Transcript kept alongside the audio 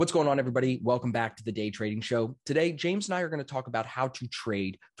What's going on, everybody? Welcome back to the Day Trading Show. Today, James and I are going to talk about how to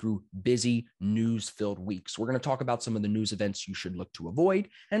trade through busy, news-filled weeks. We're going to talk about some of the news events you should look to avoid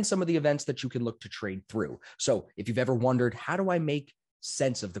and some of the events that you can look to trade through. So if you've ever wondered, how do I make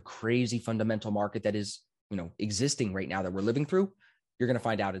sense of the crazy fundamental market that is, existing right now that we're living through, you're going to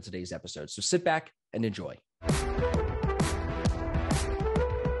find out in today's episode. So sit back and enjoy.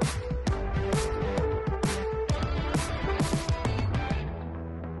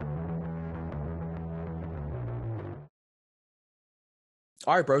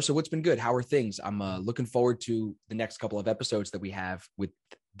 All right, bro. So what's been good? How are things? I'm looking forward to the next couple of episodes that we have with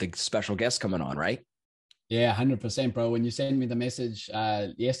the special guests coming on, right? Yeah, 100%, bro. When you sent me the message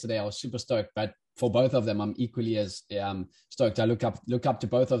yesterday, I was super stoked. But for both of them, I'm equally as stoked. I look up to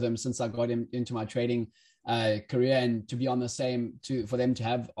both of them since I got into my trading career, and to be on the same for them to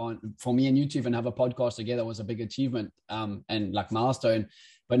have for me and you to even have a podcast together was a big achievement and like milestone.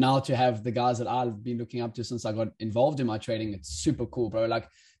 But now to have the guys that I've been looking up to since I got involved in my trading, it's super cool, bro. Like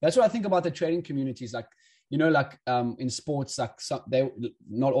that's what I think about the trading communities. Like, in sports, like they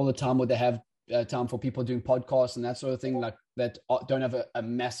not all the time would they have time for people doing podcasts and that sort of thing, like that don't have a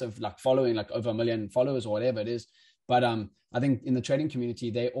massive like following, like over 1 million followers or whatever it is. But I think in the trading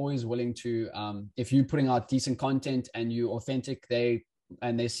community, they're always willing to, if you're putting out decent content and you're authentic, they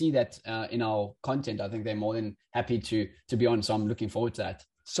see that in our content, I think they're more than happy to be on. So I'm looking forward to that.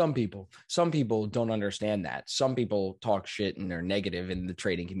 Some people don't understand that. Some people talk shit and they're negative in the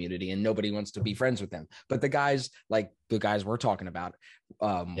trading community and nobody wants to be friends with them. But the guys we're talking about,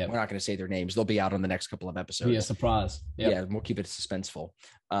 we're not going to say their names. They'll be out on the next couple of episodes. Be a surprise. Yep. Yeah, we'll keep it suspenseful.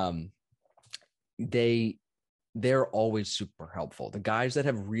 They're always super helpful. The guys that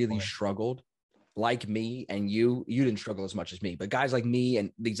have really struggled, like me and you didn't struggle as much as me, but guys like me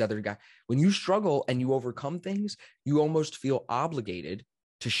and these other guys, when you struggle and you overcome things, you almost feel obligated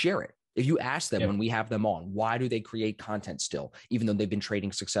to share it. If you ask them when we have them on, why do they create content still, even though they've been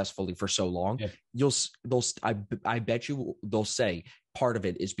trading successfully for so long? I bet you they'll say part of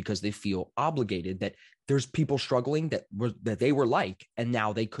it is because they feel obligated that there's people struggling that they were like, and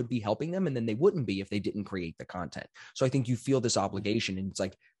now they could be helping them, and then they wouldn't be if they didn't create the content. So I think you feel this obligation, and it's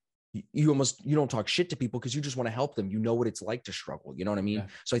like you don't talk shit to people because you just want to help them. You know what it's like to struggle. You know what I mean? Yeah.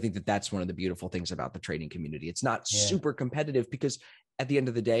 So I think that's one of the beautiful things about the trading community. It's not super competitive because at the end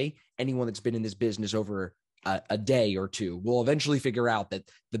of the day, anyone that's been in this business over a day or two will eventually figure out that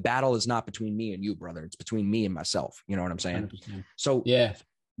the battle is not between me and you, brother. It's between me and myself. You know what I'm saying? 100%. So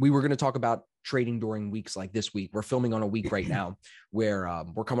we were going to talk about trading during weeks like this week. We're filming on a week right now where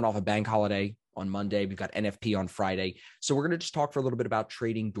we're coming off a bank holiday on Monday. We've got NFP on Friday. So we're going to just talk for a little bit about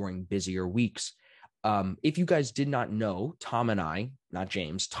trading during busier weeks. If you guys did not know, Tom and I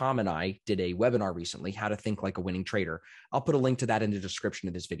did a webinar recently, how to think like a winning trader. I'll put a link to that in the description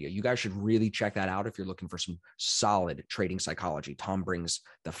of this video. You guys should really check that out if you're looking for some solid trading psychology. Tom brings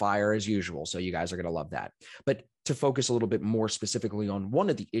the fire as usual, so you guys are going to love that. But to focus a little bit more specifically on one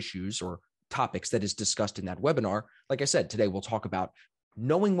of the issues or topics that is discussed in that webinar, like I said, today we'll talk about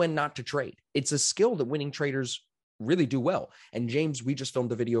knowing when not to trade. It's a skill that winning traders really do well. And James, we just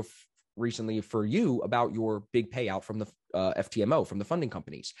filmed a video recently for you about your big payout from the FTMO, from the funding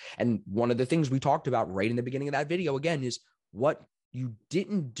companies. And one of the things we talked about right in the beginning of that video, again, is what you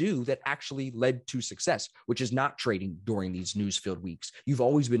didn't do that actually led to success, which is not trading during these news-filled weeks. You've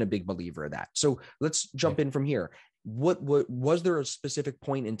always been a big believer of that. So let's jump in from here. What was there a specific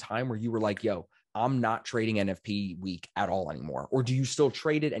point in time where you were like, yo, I'm not trading NFP week at all anymore? Or do you still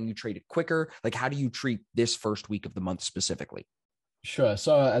trade it and you trade it quicker? Like, how do you treat this first week of the month specifically? Sure.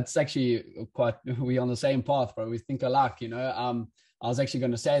 So it's actually we're on the same path, bro. We think alike, I was actually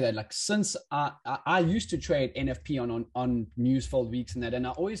going to say that, like, since I used to trade NFP on news-filled weeks and that, and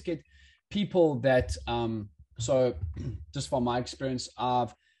I always get people that, so just from my experience, I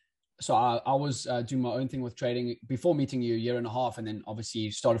was doing my own thing with trading before meeting you a year and a half, and then obviously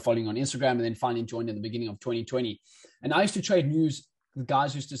started following on Instagram, and then finally joined in the beginning of 2020. And I used to trade news. The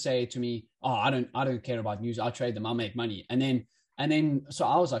guys used to say to me, "Oh, I don't care about news. I trade them. I make money." And then so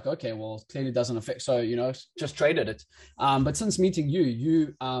I was like, okay, well, clearly doesn't affect. So just traded it. But since meeting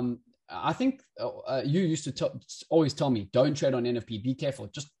you, I think you used to always tell me, don't trade on NFP. Be careful.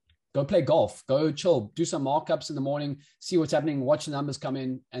 Just go play golf, go chill, do some markups in the morning, see what's happening, watch the numbers come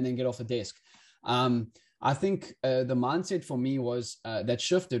in, and then get off the desk. I think the mindset for me was that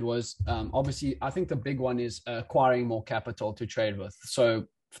shifted was obviously, I think the big one is acquiring more capital to trade with. So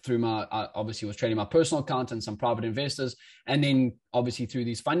through I obviously was trading my personal account and some private investors. And then obviously through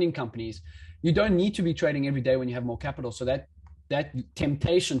these funding companies, you don't need to be trading every day when you have more capital. So that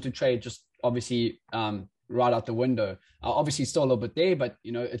temptation to trade just obviously right out the window. Obviously still a little bit there, but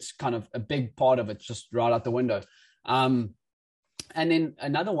you know, it's kind of a big part of it just right out the window. And then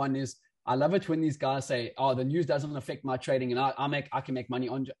another one is, I love it when these guys say, "Oh, the news doesn't affect my trading, and I can make money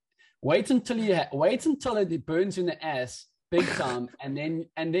on." Wait until it burns in the ass big time, and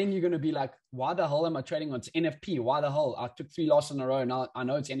then you're gonna be like, "Why the hell am I trading on it's NFP? Why the hell I took 3 losses in a row? Now I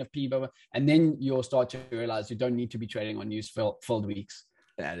know it's NFP, but and then you'll start to realize you don't need to be trading on news filled weeks."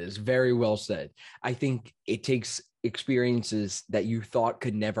 That is very well said. I think it takes experiences that you thought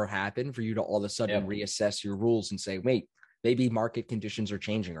could never happen for you to all of a sudden reassess your rules and say, wait, maybe market conditions are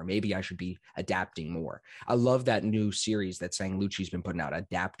changing, or maybe I should be adapting more. I love that new series that Sang Lucci's been putting out,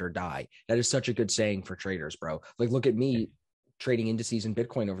 Adapt or Die. That is such a good saying for traders, bro. Like, look at me trading indices in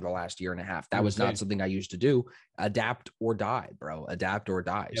Bitcoin over the last year and a half. That was not something I used to do. Adapt or die, bro. Adapt or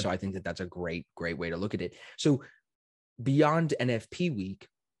die. Yep. So I think that that's a great way to look at it. So beyond NFP week,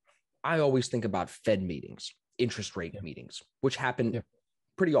 I always think about Fed meetings, interest rate meetings, which happen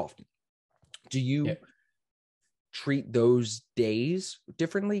pretty often. Do you treat those days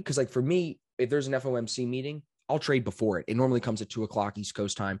differently? Because like for me, if there's an FOMC meeting, I'll trade before it. It normally comes at 2:00 East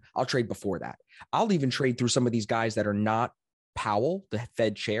Coast time. I'll trade before that. I'll even trade through some of these guys that are not Powell, the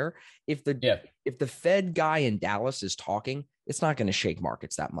Fed chair. If the Fed guy in Dallas is talking, it's not going to shake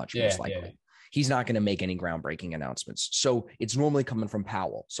markets that much, most likely. He's not going to make any groundbreaking announcements. So it's normally coming from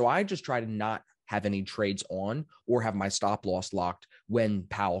Powell. So I just try to not have any trades on or have my stop loss locked when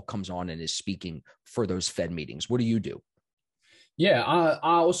Powell comes on and is speaking for those Fed meetings. What do you do? Yeah,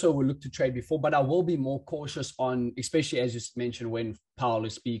 I also will look to trade before, but I will be more cautious on, especially as you mentioned, when Powell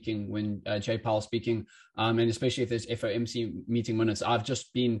is speaking, when Jay Powell is speaking, and especially if there's FOMC meeting minutes. I've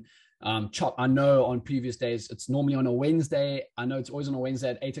just been chopped. I know on previous days, it's normally on a Wednesday. I know it's always on a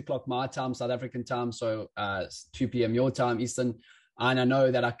Wednesday at 8:00 my time, South African time. So 2 p.m. your time, Eastern. And I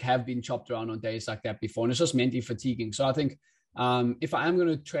know that I have been chopped around on days like that before, and it's just mentally fatiguing. So I think if I am going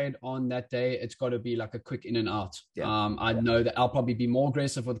to trade on that day, it's got to be like a quick in and out. I know that I'll probably be more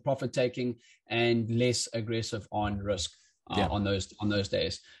aggressive with profit taking and less aggressive on risk on those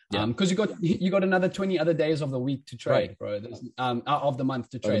days. Because you got another 20 other days of the week to trade, bro. There's, of the month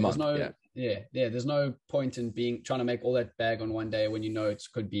to trade. There's no point in trying to make all that bag on one day when you know it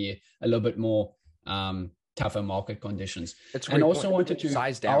could be a little bit more tougher market conditions. And also wanted to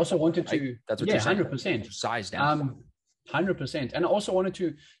size down. I also wanted to that's what you're saying. 100% size down. 100%. And I also wanted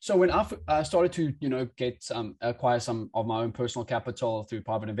to, so when I started to, acquire some of my own personal capital through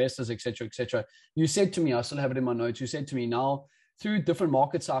private investors, et cetera, you said to me, I still have it in my notes. You said to me, now through different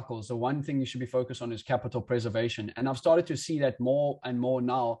market cycles, the one thing you should be focused on is capital preservation. And I've started to see that more and more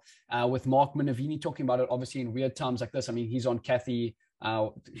now with Mark Minervini talking about it, obviously in weird times like this. I mean, he's on Kathy,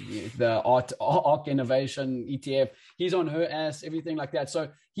 the ARK Innovation ETF, he's on her ass, everything like that. So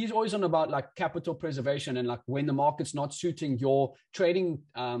he's always on about like capital preservation, and like when the market's not suiting your trading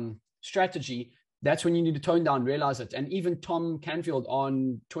strategy, that's when you need to tone down, realize it. And even Tom Canfield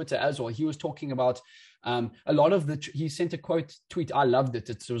on Twitter as well, he was talking about a lot of he sent a tweet. I loved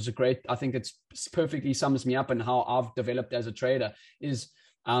it. It was a great, I think it's perfectly sums me up and how I've developed as a trader is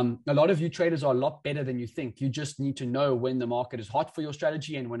a lot of you traders are a lot better than you think. You just need to know when the market is hot for your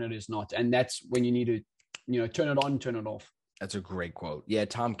strategy and when it is not. And that's when you need to, turn it on, turn it off. That's a great quote. Yeah.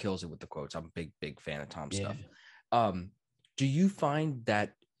 Tom kills it with the quotes. I'm a big fan of Tom's stuff. Do you find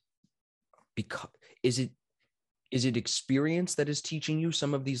that because is it experience that is teaching you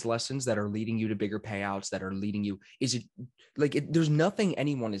some of these lessons that are leading you to bigger payouts, that are leading you? Is it like there's nothing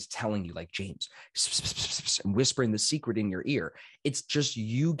anyone is telling you, like James, and whispering the secret in your ear. It's just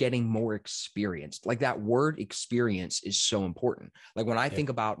you getting more experienced. Like that word experience is so important. Like when I think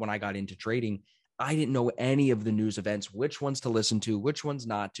about when I got into trading, I didn't know any of the news events, which ones to listen to, which ones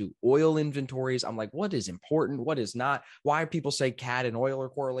not to. Oil inventories. I'm like, what is important? What is not? Why people say CAD and oil are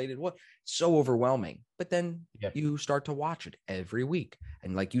correlated? What? So overwhelming. But then you start to watch it every week.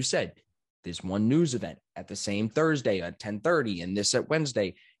 And like you said, there's one news event at the same Thursday at 10:30 and this at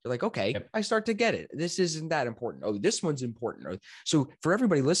Wednesday. You're like, okay, I start to get it. This isn't that important. Oh, this one's important. So for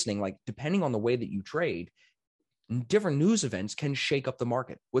everybody listening, like depending on the way that you trade, different news events can shake up the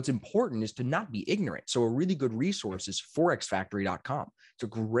market. What's important is to not be ignorant. So a really good resource is forexfactory.com. It's a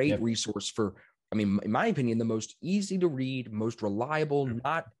great resource for, I mean, in my opinion, the most easy to read, most reliable,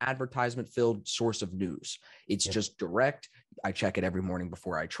 not advertisement filled source of news. It's just direct. I check it every morning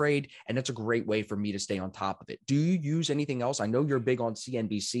before I trade. And it's a great way for me to stay on top of it. Do you use anything else? I know you're big on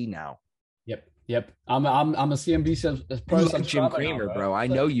CNBC now. Yep. I'm a CNBC pro. You love Jim Cramer, now, bro. I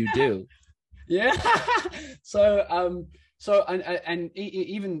know you do. Yeah. So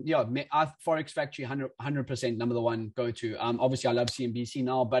even Forex Factory 100% number one go to. Obviously I love CNBC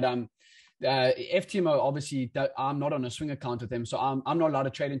now, but FTMO, obviously, I'm not on a swing account with them, so I'm not allowed to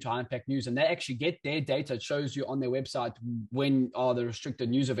trade into high impact news. And they actually get their data. It shows you on their website when are the restricted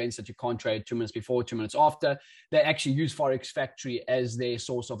news events that you can't trade 2 minutes before, 2 minutes after. They actually use Forex Factory as their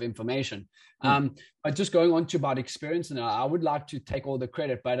source of information. But just going on to about experience, and I would like to take all the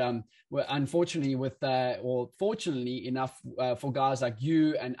credit, but unfortunately, or fortunately enough for guys like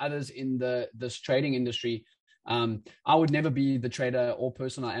you and others in this trading industry, I would never be the trader or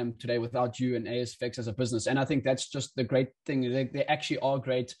person I am today without you and ASFX as a business. And I think that's just the great thing. They actually are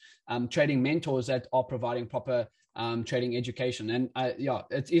great trading mentors that are providing proper trading education. And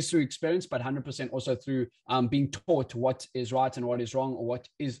it is through experience, but 100% also through being taught what is right and what is wrong, or what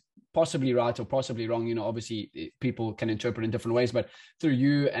is possibly right or possibly wrong. Obviously people can interpret in different ways, but through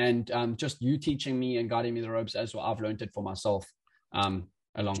you and just you teaching me and guiding me the ropes as well, I've learned it for myself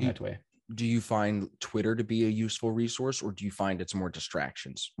along that way. Do you find Twitter to be a useful resource, or do you find it's more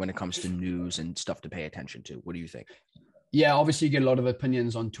distractions when it comes to news and stuff to pay attention to? What do you think? Yeah, obviously you get a lot of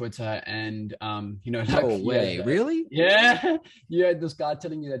opinions on Twitter, and no way, really? Yeah, you had this guy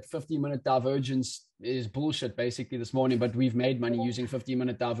telling you that 50-minute divergence is bullshit basically this morning, but we've made money using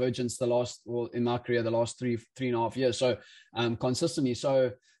 50-minute divergence in my career, the last three and a half years. So consistently.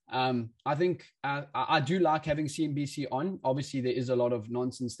 So I think I do like having CNBC on. Obviously, there is a lot of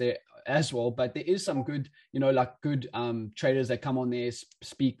nonsense there as well, but there is some good, good traders that come on there,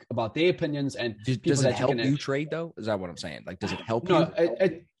 speak about their opinions. And does it help you trade though? Is that what I'm saying? Like, does it help you? No,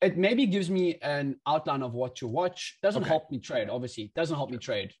 it maybe gives me an outline of what to watch. Doesn't help me trade. Obviously, doesn't help me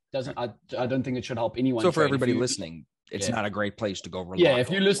trade. I don't think it should help anyone. So for everybody listening, it's not a great place to go. Yeah, if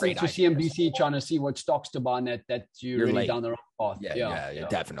you're listening to CNBC trying to see what stocks to buy, that you're really late down the wrong path. Yeah,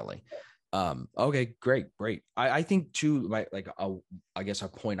 definitely. Okay, great. I think too, I guess a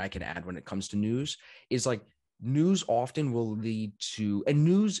point I can add when it comes to news is like news often will lead to, and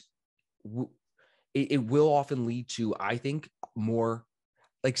news it will often lead to, I think, more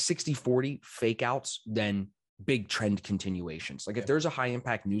like 60-40 fake outs than big trend continuations. Like if there's a high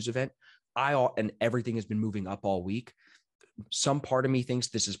impact news event, and everything has been moving up all week, some part of me thinks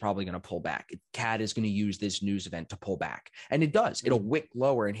this is probably going to pull back. CAD is going to use this news event to pull back. And it does. It'll wick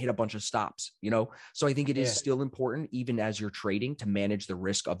lower and hit a bunch of stops, So I think it is still important, even as you're trading, to manage the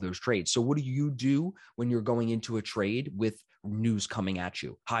risk of those trades. So what do you do when you're going into a trade with news coming at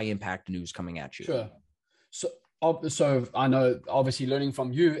you, high impact news coming at you? Sure. So I know, obviously, learning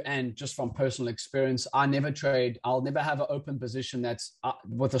from you and just from personal experience, I never trade. I'll never have an open position that's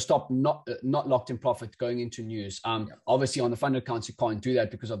with a stop not locked in profit going into news. Obviously, on the fund accounts, you can't do that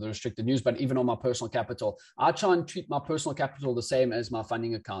because of the restricted news. But even on my personal capital, I try and treat my personal capital the same as my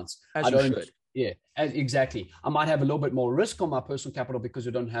funding accounts. As you should. Yeah, exactly. I might have a little bit more risk on my personal capital because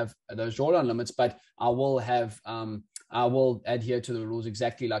we don't have those drawdown limits, but I will adhere to the rules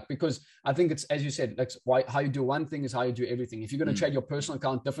exactly because I think it's, as you said, how you do one thing is how you do everything. If you're going to trade your personal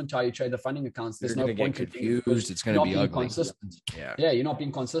account different to how you trade the funding accounts, there's no point to confused. It's going to be ugly. Consistent. Yeah, you're not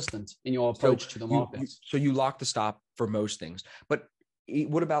being consistent in your approach to the markets. So you lock the stop for most things, but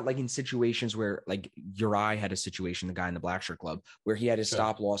what about like in situations where like Uri had a situation, the guy in the Black Shirt Club, where he had his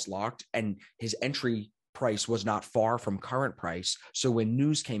stop loss locked and his entry price was not far from current price. So when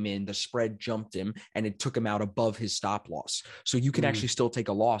news came in, the spread jumped him and it took him out above his stop loss. So you can actually still take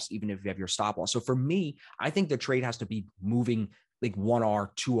a loss even if you have your stop loss. So for me, I think the trade has to be moving like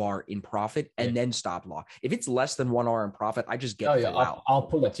 1R, 2R in profit and then stop loss. If it's less than 1R in profit, I just get out. I'll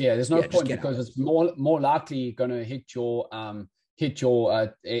pull it. Yeah, there's no point because it's more likely going to hit your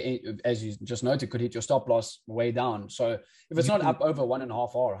as you just noted, could hit your stop loss way down. So if it's not up over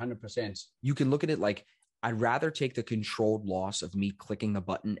 1.5R, 100%. You can look at it like, I'd rather take the controlled loss of me clicking the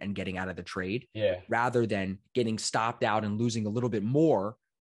button and getting out of the trade rather than getting stopped out and losing a little bit more,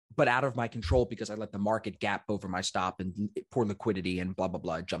 but out of my control because I let the market gap over my stop and poor liquidity and blah, blah,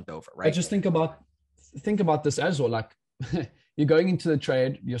 blah, it jumped over, right? I just think about this as well. Like you're going into the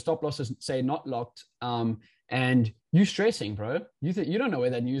trade, your stop loss is say not locked, and you stressing, bro. You don't know where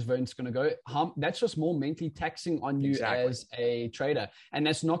that news event's going to go. That's just more mentally taxing on you as a trader, and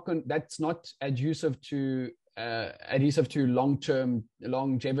that's not adhesive to long-term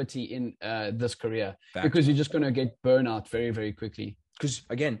longevity in this career. Because you're just going to get burnout very, very quickly. Because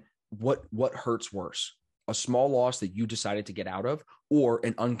again, what hurts worse? A small loss that you decided to get out of, or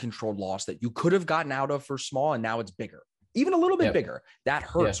an uncontrolled loss that you could have gotten out of for small and now it's bigger. Even a little bit bigger, that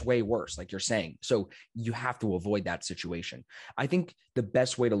hurts way worse, like you're saying. So you have to avoid that situation. I think the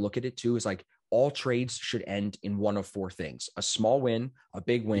best way to look at it too is like all trades should end in one of four things: a small win, a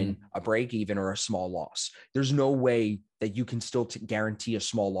big win, a break even, or a small loss. There's no way that you can still guarantee a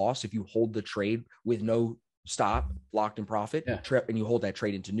small loss if you hold the trade with no stop, locked in profit, Yeah. trip, and you hold that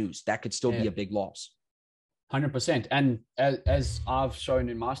trade into news. That could still be a big loss. 100%. And as I've shown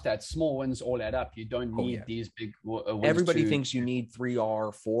in my stats, small wins all add up. You don't need these big wins. Everybody thinks you need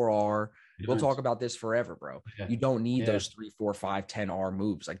 3R, 4R. We'll talk about this forever, bro. You don't need those 3, 4, 5, 10R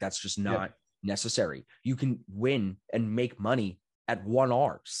moves. Like, that's just not necessary. You can win and make money at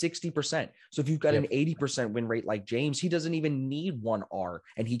 1R, 60%. So if you've got an 80% win rate like James, he doesn't even need 1R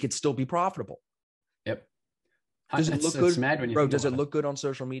and he could still be profitable. Yep. Does it look good, bro? Does it look good on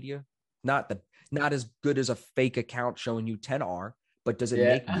social media? Not as good as a fake account showing you 10R, but does it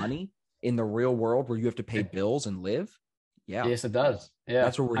make money in the real world where you have to pay bills and live? Yeah. Yes, it does. Yeah.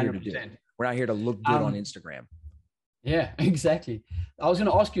 That's what we're here to do. We're not here to look good on Instagram. Yeah, exactly. I was going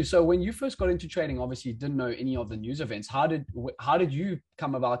to ask you, so when you first got into trading, obviously you didn't know any of the news events. How did you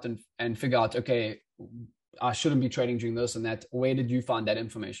come about and figure out, okay, I shouldn't be trading during this and that? Where did you find that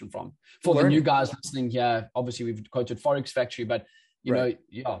information from? For the new guys listening here, obviously we've quoted Forex Factory, but you know,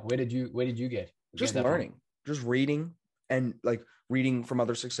 where did you get? Just learning, just reading, and like reading from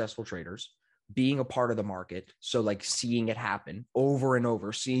other successful traders, being a part of the market. So like seeing it happen over and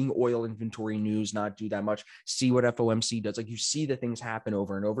over, seeing oil inventory news not do that much, see what FOMC does. Like, you see the things happen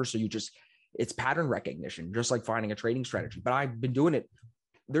over and over. So it's pattern recognition, just like finding a trading strategy. But I've been doing it.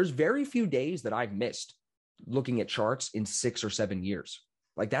 There's very few days that I've missed looking at charts in 6 or 7 years.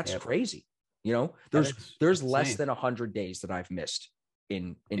 Like, that's crazy. You know, there's less than 100 days that I've missed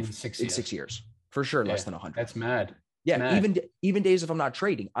in 6 years, for sure. Less than 100. That's mad. Yeah. Mad. Even days if I'm not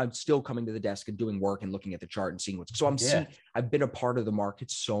trading, I'm still coming to the desk and doing work and looking at the chart and seeing what's, so I've been a part of the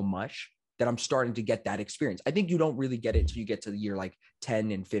market so much that I'm starting to get that experience. I think you don't really get it until you get to the year like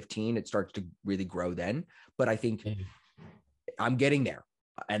 10 and 15. It starts to really grow then, but I think I'm getting there.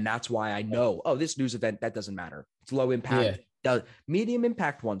 And that's why I know, this news event, that doesn't matter. It's low impact. The medium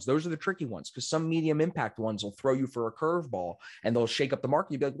impact ones, those are the tricky ones, because some medium impact ones will throw you for a curveball and they'll shake up the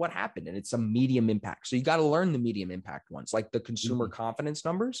market. You'll be like, what happened? And it's some medium impact. So you got to learn the medium impact ones, like the consumer confidence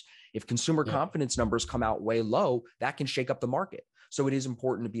numbers. If consumer confidence numbers come out way low, that can shake up the market. So it is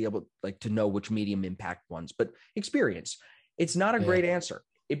important to be able to know which medium impact ones, but experience. It's not a great answer.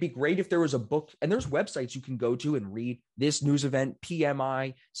 It'd be great if there was a book, and there's websites you can go to and read this news event.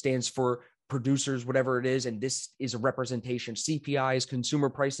 PMI stands for producers, whatever it is. And this is a representation. CPI is consumer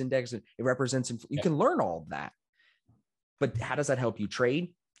price index, and it represents, you can learn all of that. But how does that help you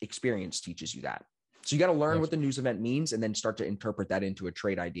trade? Experience teaches you that. So you got to learn what the news event means and then start to interpret that into a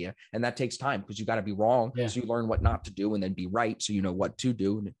trade idea. And that takes time, because you got to be wrong. So you learn what not to do, and then be right, so you know what to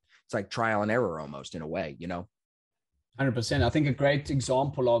do. And it's like trial and error almost, in a way, you know? 100%. I think a great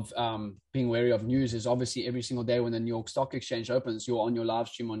example of being wary of news is obviously every single day when the New York Stock Exchange opens, you're on your live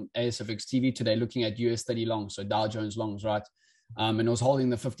stream on ASFX TV today looking at US 30 longs, so Dow Jones longs, right? And it was holding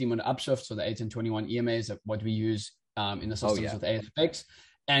the 50-minute upshift, so the 8 and 21 EMAs, what we use in the systems with ASFX.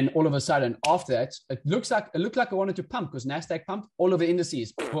 And all of a sudden, after that, it looked like it wanted to pump, because NASDAQ pumped, all of the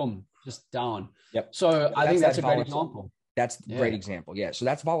indices, boom, just down. So I think that's a great example. That's a great example. Yeah. So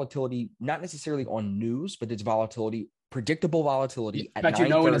that's volatility, not necessarily on news, but it's volatility, predictable volatility. But you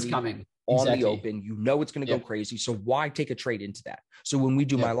know when it's coming. On the open, you know it's going to go crazy. So why take a trade into that? So when we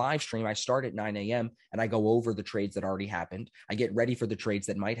do my live stream, I start at 9 a.m. and I go over the trades that already happened. I get ready for the trades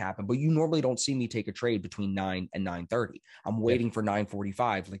that might happen, but you normally don't see me take a trade between 9 and 9:30. I'm waiting for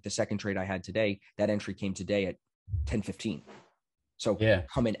 9:45. Like the second trade I had today, that entry came today at 10:15. So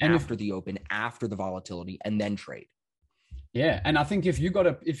come in after the open, after the volatility, and then trade. Yeah, and I think if you got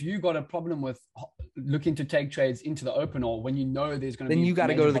a problem with looking to take trades into the open, or when you know there's going to be, then you got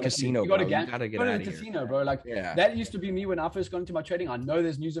to go to the casino. You got to get out of the casino, bro. Like that used to be me when I first got into my trading. I know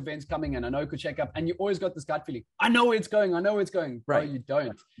there's news events coming, and I know it could shake up, and you always got this gut feeling. I know where it's going. Bro, you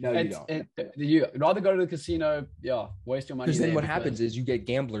don't. No, you don't. You rather go to the casino. Waste your money. Because then what happens is you get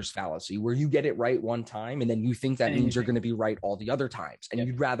gambler's fallacy, where you get it right one time, and then you think that means you're going to be right all the other times, and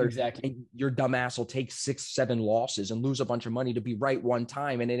you'd rather and your dumbass will take 6-7 losses and lose a bunch of money to be right one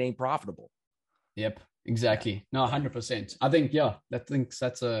time, and it ain't profitable. Yep, exactly. No, 100%. I think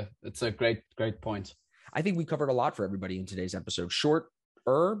that's a great point. I think we covered a lot for everybody in today's episode. Short,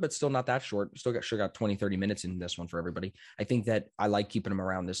 but still not that short. Still got 20-30 minutes in this one for everybody. I think that I like keeping them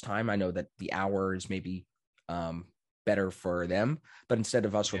around this time. I know that the hour is maybe better for them, but instead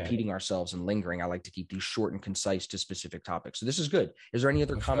of us repeating ourselves and lingering, I like to keep these short and concise to specific topics. So this is good. Is there any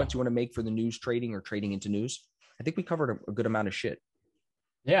other comments you want to make for the news trading or trading into news? I think we covered a good amount of shit.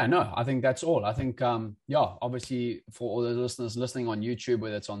 Yeah, no, I think that's all. I think, obviously for all the listeners listening on YouTube,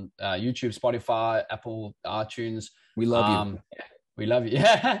 whether it's on YouTube, Spotify, Apple, iTunes, we love you. We love you.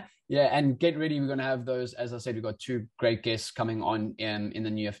 Yeah. Yeah. And get ready. We're going to have those, as I said, we've got 2 great guests coming on in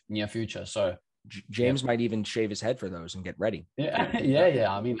the near future. So James might even shave his head for those and get ready. Yeah,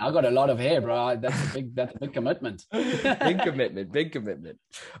 yeah. I mean, I got a lot of hair, bro. That's a big commitment. Big commitment.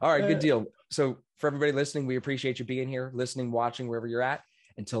 All right, good deal. So for everybody listening, we appreciate you being here, listening, watching, wherever you're at.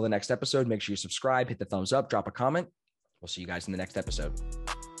 Until the next episode, make sure you subscribe, hit the thumbs up, drop a comment. We'll see you guys in the next episode.